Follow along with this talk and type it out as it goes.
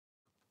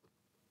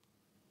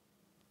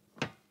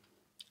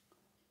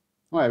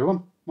Hi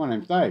everyone, my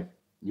name's Dave.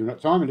 You know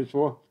what time it is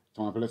for?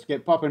 Time for Let's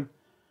Get Poppin'.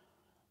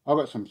 I've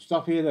got some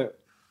stuff here that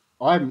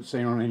I haven't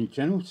seen on any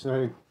channel,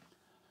 so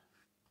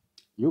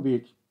you'll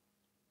be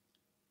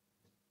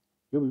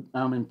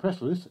impressed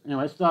with this.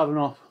 Anyway, starting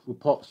off with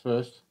Pops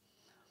first.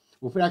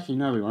 Well, actually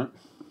no we won't.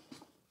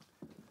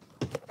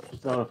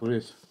 Start off with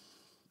this,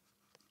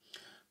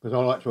 because I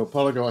like to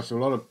apologise to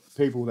a lot of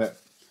people that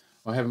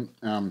I haven't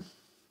come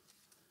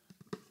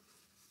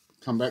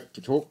back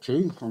to talk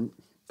to on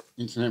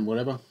internet and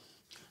whatever,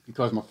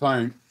 because my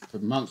phone for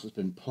months has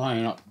been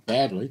playing up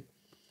badly,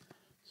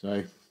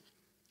 so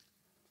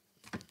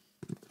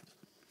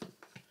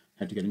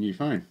had to get a new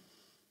phone.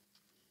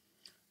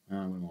 Where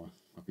am I?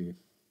 Up here.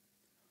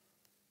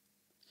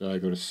 So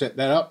I've got to set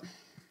that up,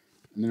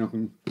 and then I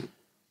can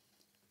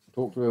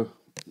talk to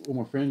all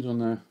my friends on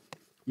the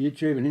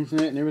YouTube and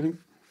internet and everything.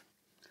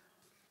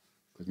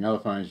 Because my other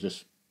phone is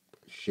just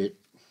shit,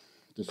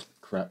 just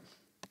crap.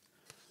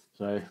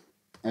 So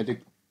I had to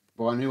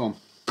buy a new one.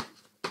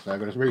 So I've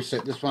got to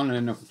reset this one,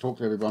 and then I can talk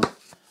to everyone.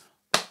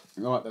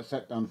 Right, that's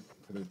that done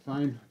for the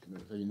phone,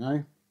 so you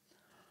know.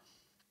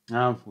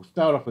 We'll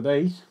start off with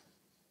these.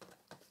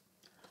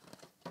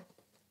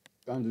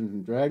 Dungeons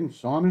and Dragons,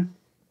 Simon.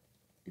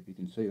 If you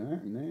can see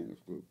that in there,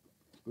 that's good.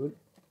 It's good.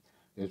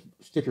 There's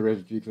sticker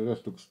residue, because I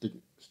just took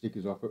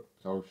stickers off it,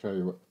 so I'll show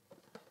you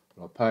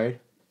what I paid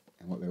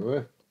and what they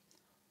were.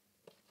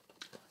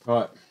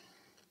 Right.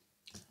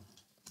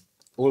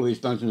 All of these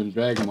Dungeons and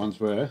Dragons ones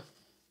were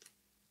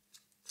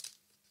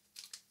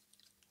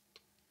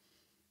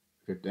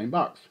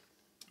 $15.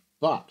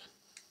 But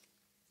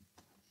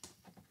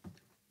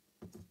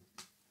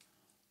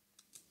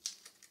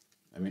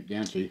they went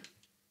down to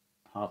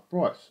half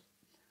price.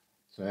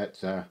 So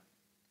that's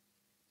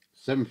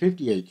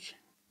 $7.50 each.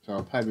 So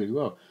I paid really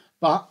well.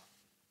 But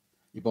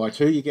you buy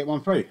two, you get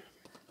one free.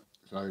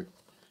 So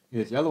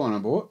here's the other one I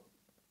bought.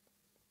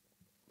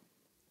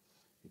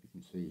 If you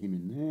can see him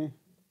in there.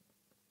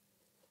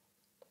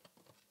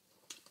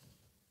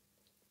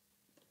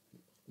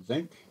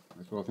 Zinc,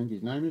 that's what I think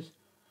his name is.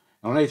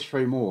 And I need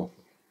 3 more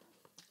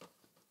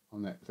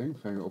on that thing,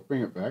 so I'll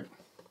bring it back.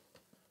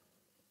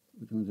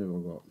 Which ones have I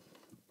got?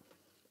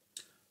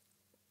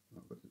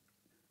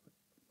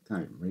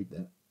 Can't even read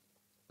that.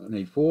 I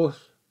need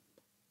Force.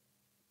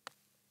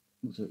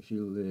 What's that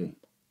shield there?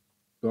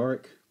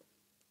 Doric.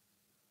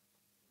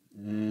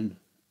 And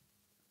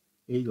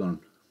Egon.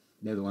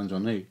 They're the ones I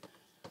need.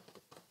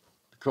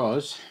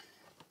 Because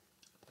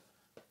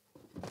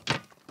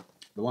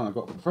the one I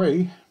got for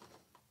free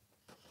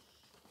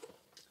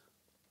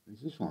is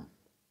this one.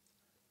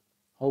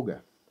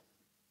 Holger.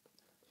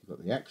 She's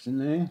got the axe in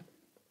there.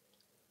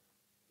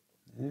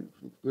 Yeah,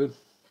 looks good.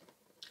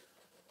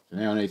 So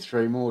now I need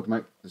 3 more to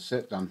make the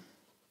set done.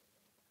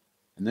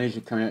 And these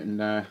are coming out in,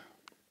 I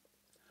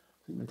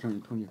think they're coming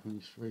in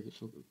 2023,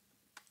 let's look at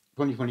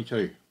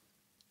 2022.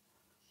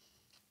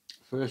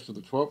 1st of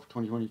the 12th,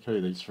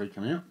 2022, these 3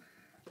 come out.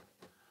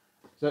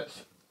 So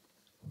that's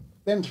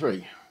them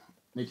 3.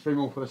 Need 3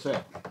 more for the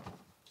set.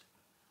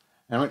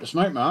 And I went to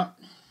Smoke Mart,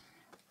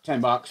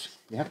 $10.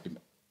 You have to,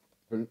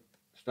 for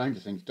Stranger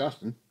Things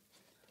dusting.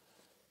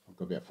 I've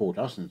got about 4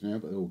 dustings now,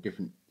 but they're all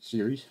different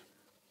series.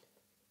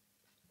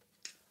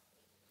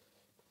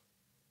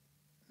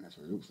 That's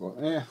what it looks like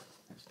there.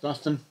 That's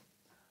dusting.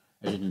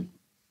 As you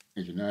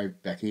know,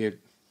 back here,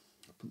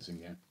 I'll put this thing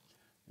down.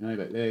 You know,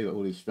 back there, you've got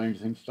all these Stranger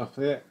Things stuff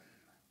there.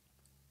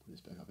 Put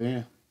this back up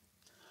here.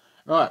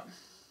 Right.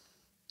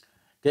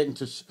 Getting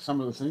to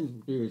some of the things,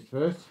 we'll do this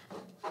first.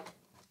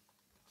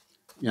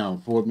 You know,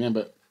 I'm forward man,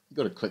 but you've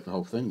got to click the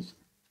whole things.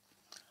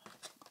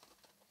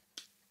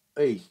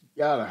 These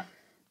Yada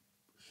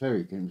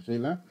Sherry, can you see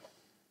that?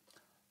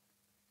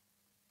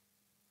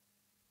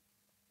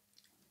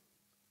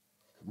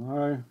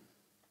 Tomorrow.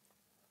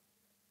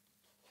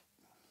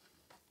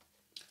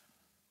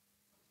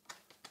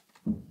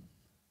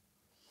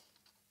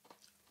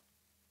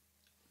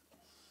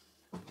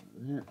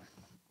 There.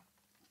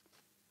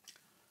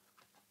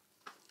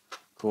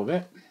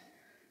 Corvette.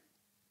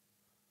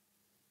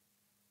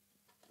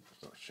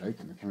 Start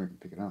shaking, the camera can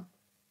pick it up.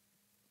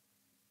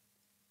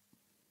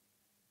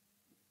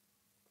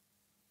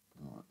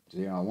 Right,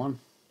 ZR1.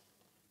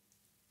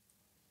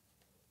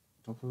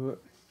 Top of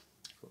it.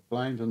 Got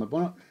flames on the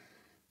bonnet.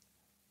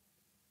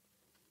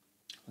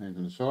 Flames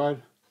on the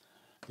side.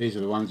 These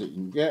are the ones that you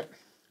can get.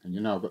 And you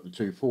know I've got the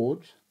 2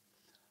 Fords.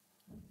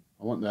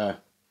 I want the...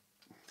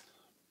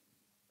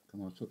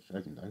 Come on, stop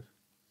shaking, Dave.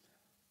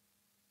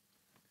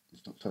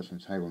 Stop touching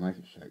the table, make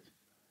it shake.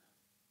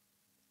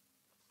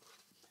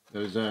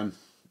 There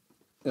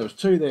was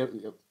 2 there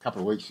a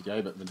couple of weeks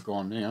ago, but they're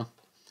gone now.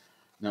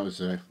 And that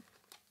was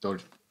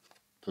Dodge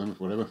Plymouth,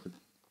 whatever. But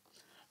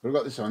I've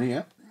got this on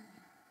here.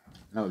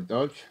 Another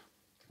Dodge.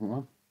 Different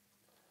one.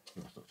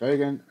 Stop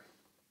shaking.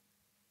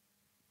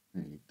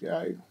 There you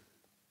go.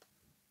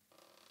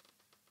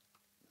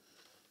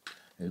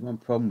 There's one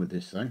problem with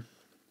this thing.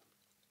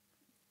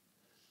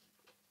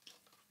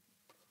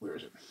 Where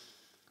is it?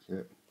 See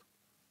it?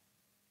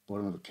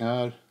 Bottom of the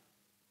card.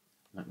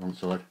 That wrong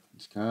side.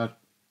 This card.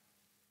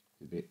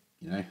 It's a bit,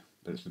 you know,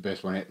 but it's the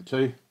best one out of the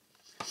two.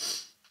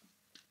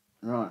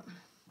 Right,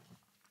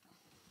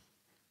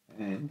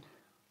 and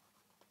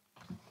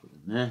put it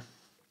in there.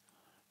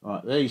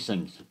 Right, these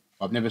things.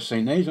 I've never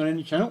seen these on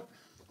any channel.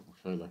 I'll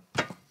show you.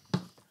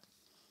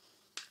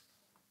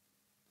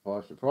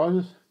 5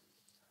 surprises.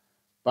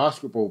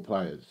 Basketball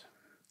players.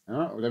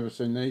 Alright, I've never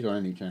seen these on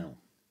any channel.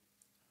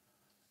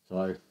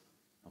 So,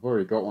 I've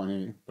already got one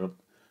here, but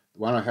the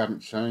one I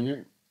haven't shown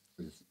you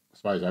is, I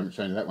suppose I haven't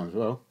shown you that one as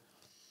well.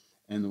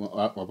 And the one,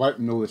 I've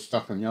opened all this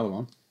stuff in the other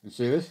one. And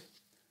see this?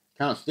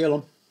 Can't steal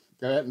them.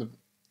 Go out and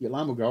your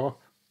alarm will go off.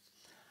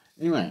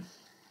 Anyway.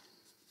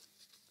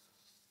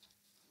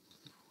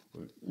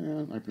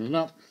 Yeah, open it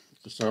up,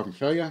 just so I can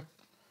show you.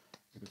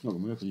 If it's not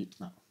going to work,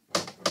 no,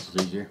 this is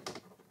easier.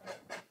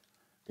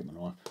 Get my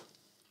knife.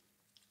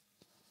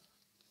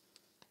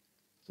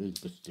 These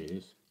are the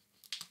stairs.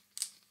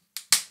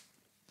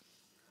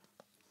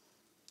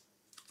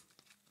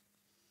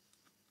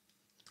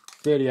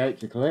 $38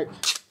 to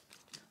collect.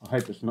 I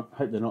hope it's not.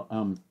 Hope they're not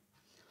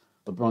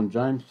LeBron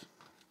James,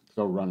 because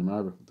I'll run him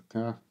over with the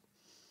car.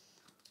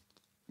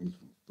 He's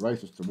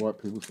racist to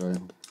white people, so I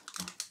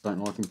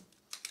don't like him.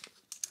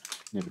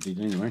 Never did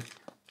anyway.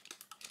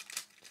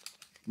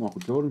 Michael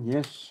Jordan,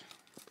 yes.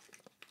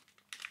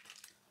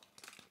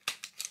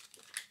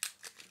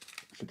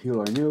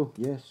 Shaquille O'Neal,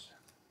 yes.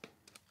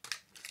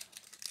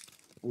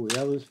 All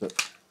the others, but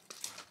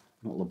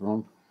not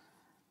LeBron.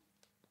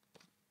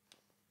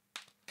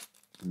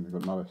 And we've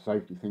got another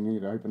safety thing here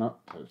to open up,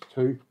 so it's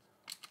 2.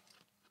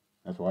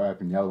 That's why I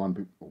opened the other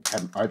one, well,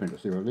 haven't opened to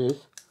see what it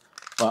is.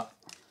 But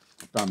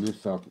I've done this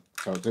so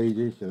it's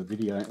easy, so the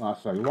video don't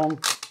last so long.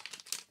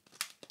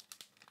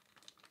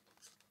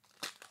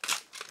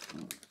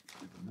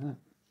 Open that.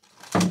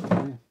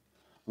 Okay.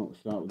 We'll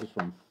start with this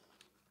one.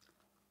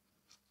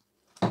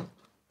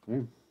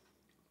 Okay.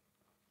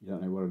 You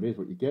don't know what it is,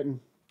 what you're getting.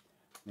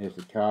 There's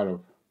the card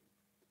of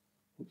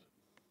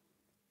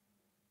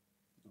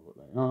what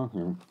they are. You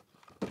know,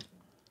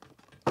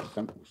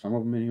 some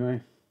of them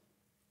anyway.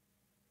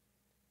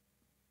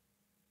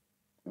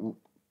 Oh,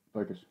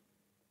 focus,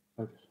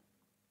 focus.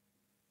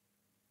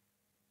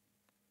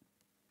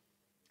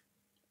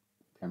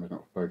 Camera's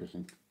not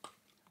focusing.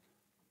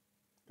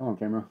 Come on,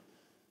 camera.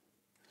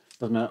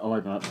 Doesn't matter. I'll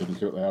open up so you can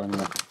see what they are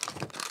anyway.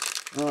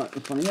 Alright,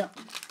 this one here.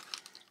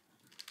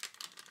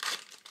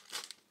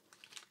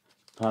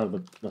 Part of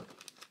the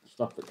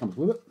stuff that comes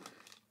with it.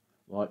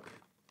 Like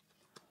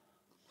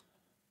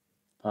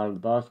part of the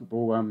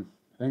basketball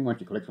thing. Once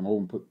you collect them all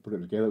and put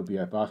it together, it'll be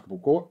a basketball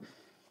court.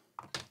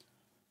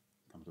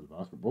 Comes with a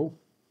basketball,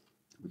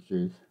 which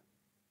is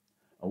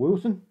a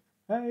Wilson.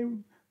 Hey,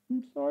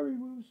 I'm sorry,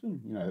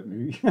 Wilson. You know that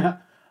movie.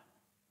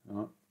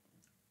 Alright.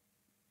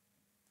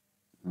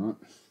 Alright.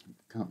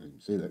 Can't even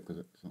see that because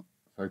it's not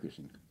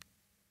focusing.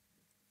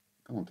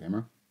 Come on,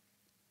 camera.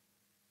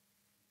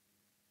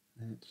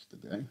 That's the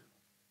day.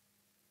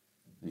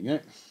 There you go.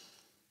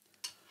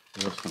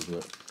 The rest comes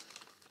with it.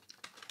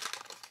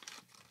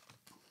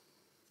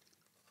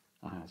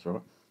 Ah, that's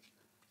right.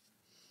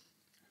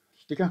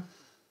 Sticker.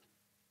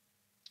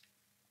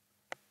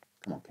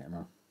 Come on,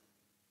 camera.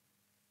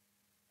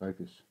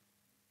 Focus.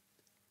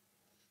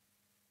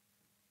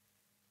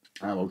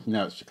 Oh, well, you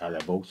know it's Chicago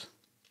Bulls.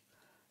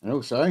 And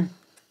also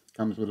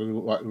comes with a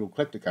little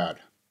collector card.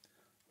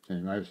 Turn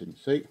him over so you can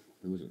see.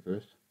 Who was it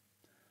first?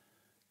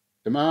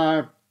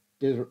 DeMar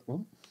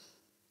DeRozan.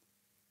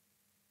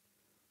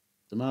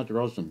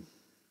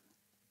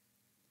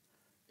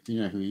 If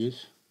you know who he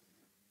is,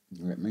 you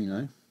can let me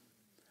know.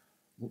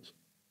 Whoops.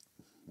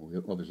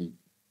 Well, obviously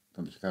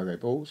from the Chicago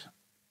Bulls.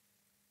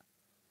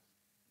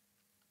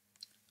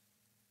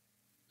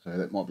 So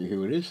that might be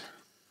who it is.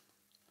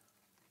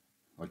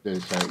 I dare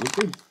say it would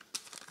be.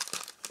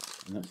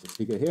 And that's the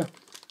figure here.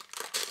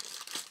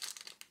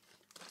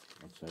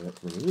 I'd say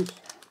that's what it is.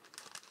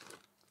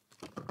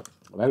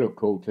 Well, they look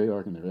cool too. I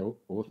reckon they're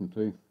awesome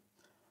too.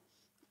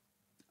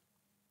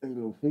 These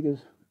little figures.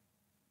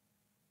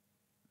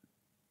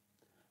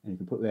 And you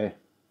can put their,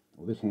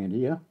 well, this hand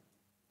here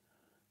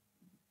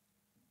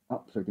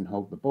up so you can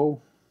hold the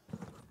ball.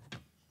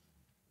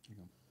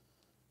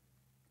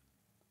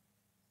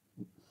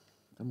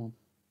 Come on.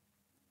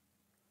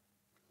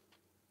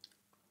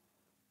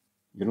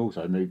 You can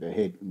also move their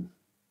head and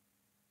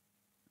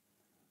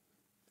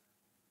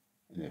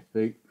their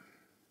feet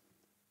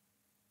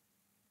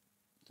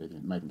so you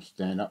can make them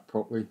stand up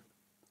properly.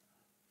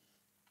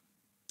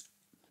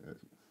 So,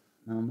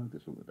 no, I'll move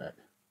this all the back.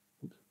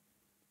 Oops.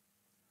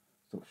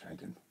 Stop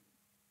shaking.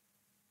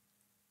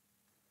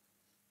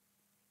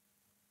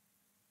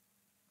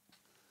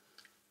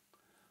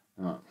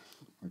 Alright,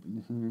 open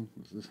this hand,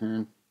 what's this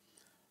hand?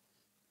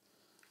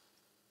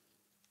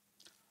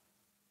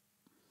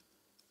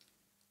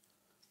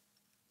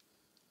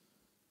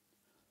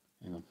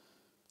 Hang on,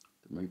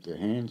 move their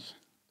hands.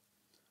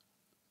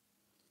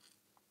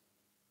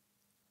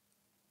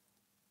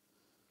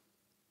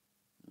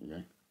 There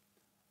you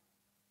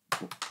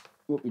go.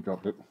 Whoop, you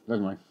dropped it.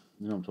 Doesn't matter.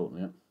 You know what I'm talking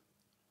about.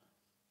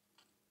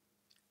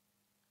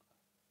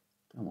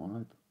 Come on,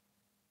 open.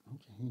 Hold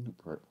your hand up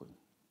correctly.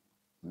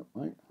 That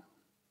way.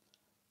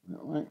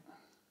 That way.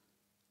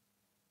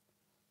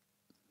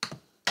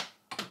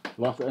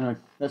 Like it anyway.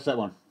 That's that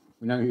one.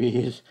 We know who he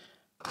is.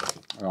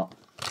 Alright.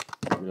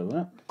 Get rid of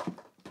that.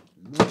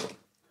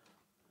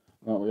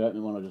 Right, we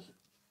open one. I just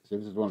see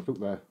this is one I took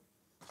the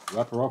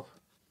wrapper off.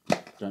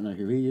 Don't know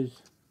who he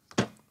is.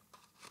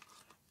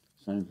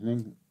 Same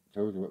thing.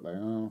 Tells you what they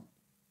are.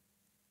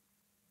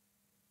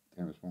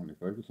 Camera's finally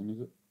focusing,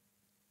 is it?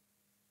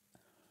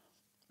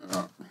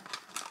 Alright.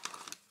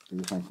 Do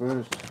this one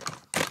first.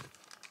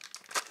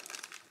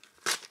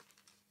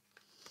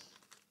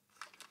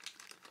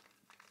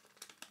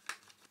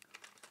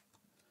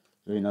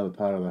 See another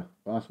part of the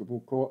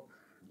basketball court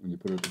when you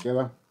put it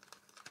together.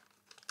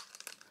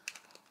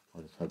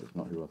 I just hope it's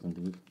not who I think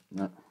it is.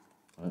 No,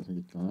 I don't think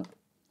it's that.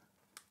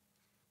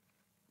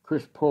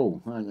 Chris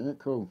Paul. Oh, yeah,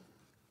 cool.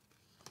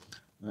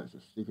 That's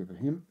a sticker for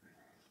him.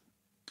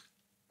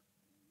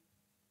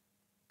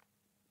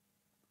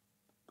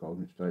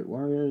 Golden State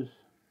Warriors.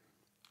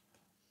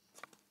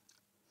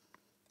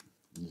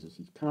 This is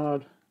his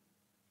card.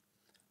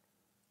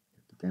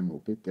 If the camera will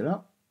pick it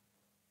up.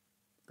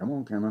 Come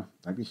on, camera.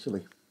 Don't be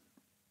silly.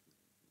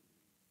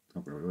 It's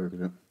not going to work,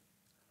 is it?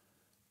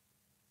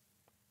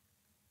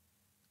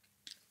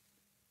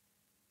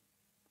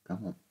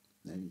 Come on.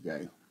 There you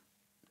go.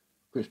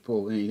 Chris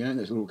Paul, there you go.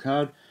 There's a little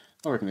card.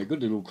 I reckon they're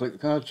good little collector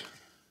cards.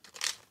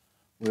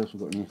 What else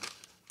have we got in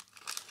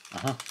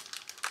here?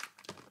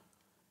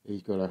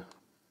 He's got a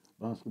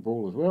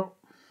basketball as well.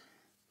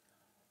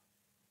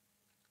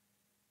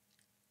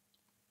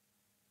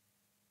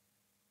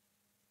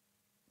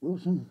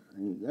 Wilson,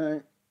 there you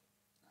go.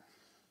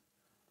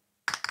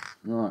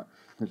 Right,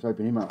 let's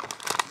open him up.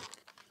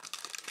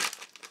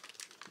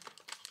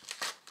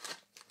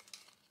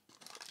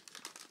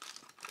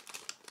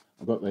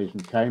 I got these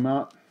from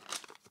Kmart.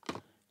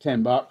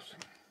 $10.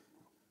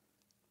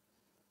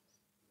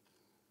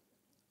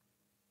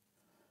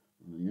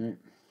 There you go.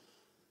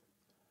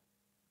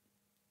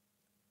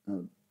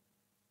 Oh,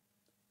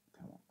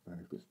 come on,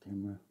 focus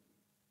camera.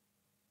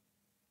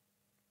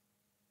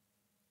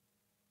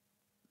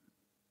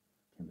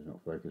 Camera's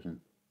not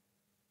focusing.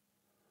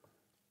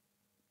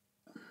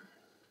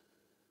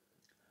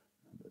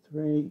 Number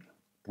 3.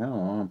 Come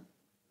on.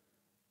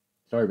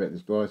 Sorry about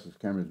this, guys. This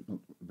camera's not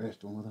the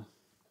best either.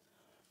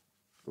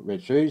 Got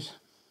red shoes.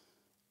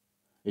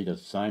 He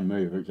does the same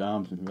move with his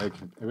arms and legs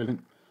and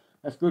everything.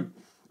 That's good.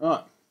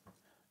 Right.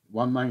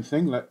 One main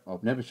thing that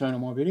I've never shown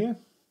on my video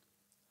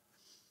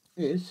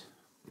is,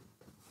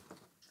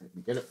 let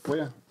me get it for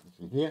you. It's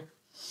in here.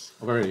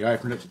 I've already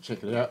opened it to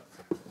check it out.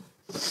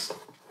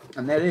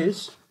 And that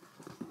is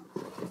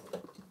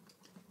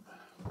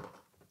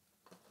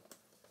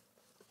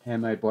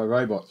handmade by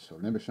robots.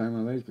 I've never shown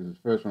one of these because it's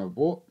the first one I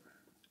bought.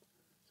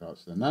 So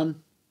it's the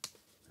Nun.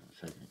 I'll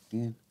shake it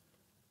again.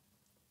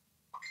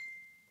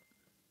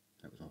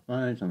 That was my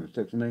phone. Someone was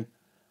texting me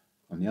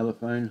on the other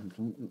phone.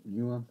 The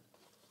new one.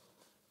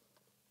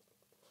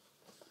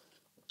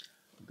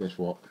 Guess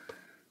what?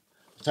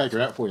 I'll take her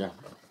out for you.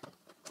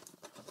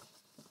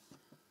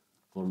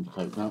 Bottom's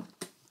taped up.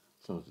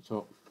 So is the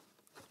top.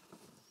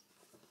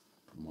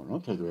 I might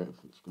not take her out if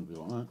it's going to be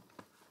like that.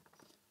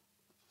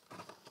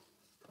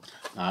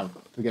 No,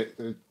 forget it.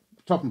 The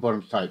top and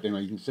bottom's taped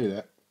anyway. You can see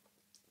that.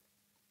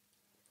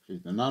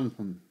 She's the Nun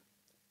from.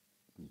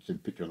 You can see the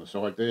picture on the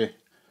side there.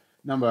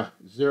 Number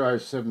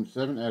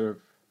 077 out of.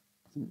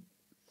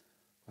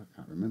 I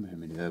can't remember how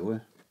many there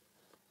were.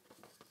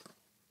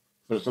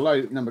 But it's a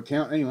low number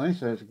count anyway,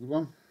 so it's a good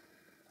one.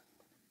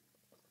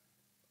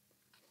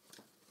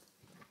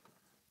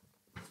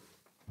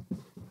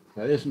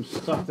 So there's some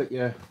stuff that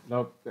that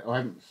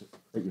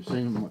you've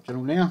seen on my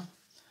channel now,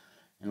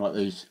 and like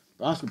these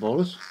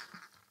basketballers,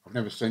 I've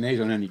never seen these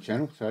on any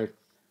channel, so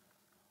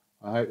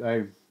I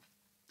hope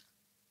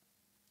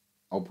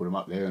I'll put them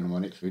up there in my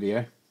next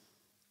video.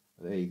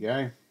 But there you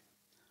go.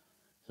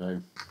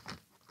 So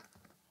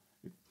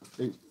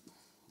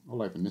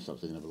I'll open this up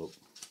so you can have a look.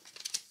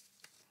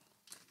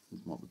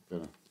 This might be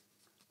better.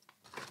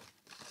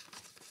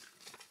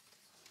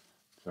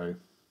 So,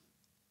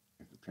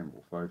 if the camera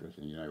will focus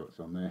and you know what's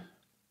on there.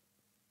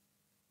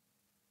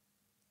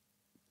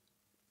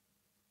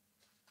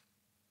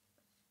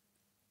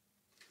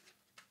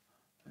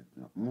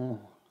 Open up more.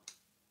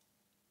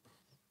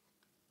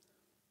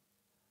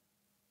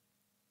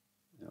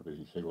 Now you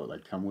can see what they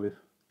come with.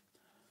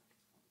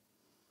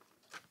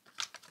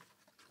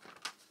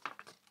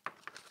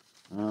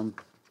 I'm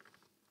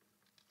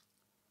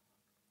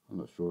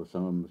not sure if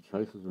some of them are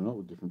traces or not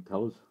with different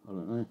colours. I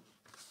don't know.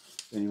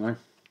 Anyway,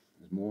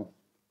 there's more.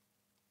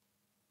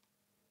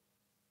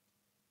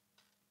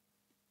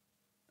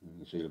 You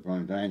can see the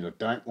LeBron James I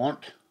don't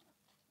want.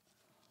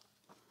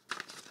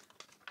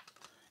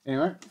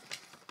 Anyway,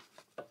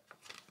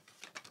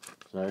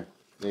 so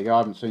there you go. I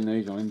haven't seen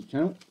these on any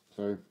channel,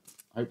 so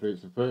hopefully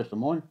it's the first of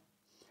mine.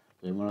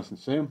 So everyone else can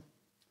see them.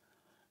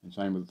 And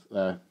same with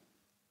the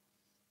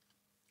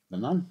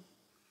Nun.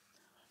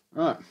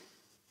 Right.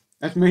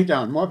 That's me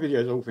done. My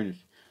video's all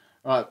finished.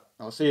 Alright,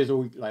 I'll see you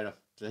all later.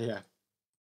 See ya.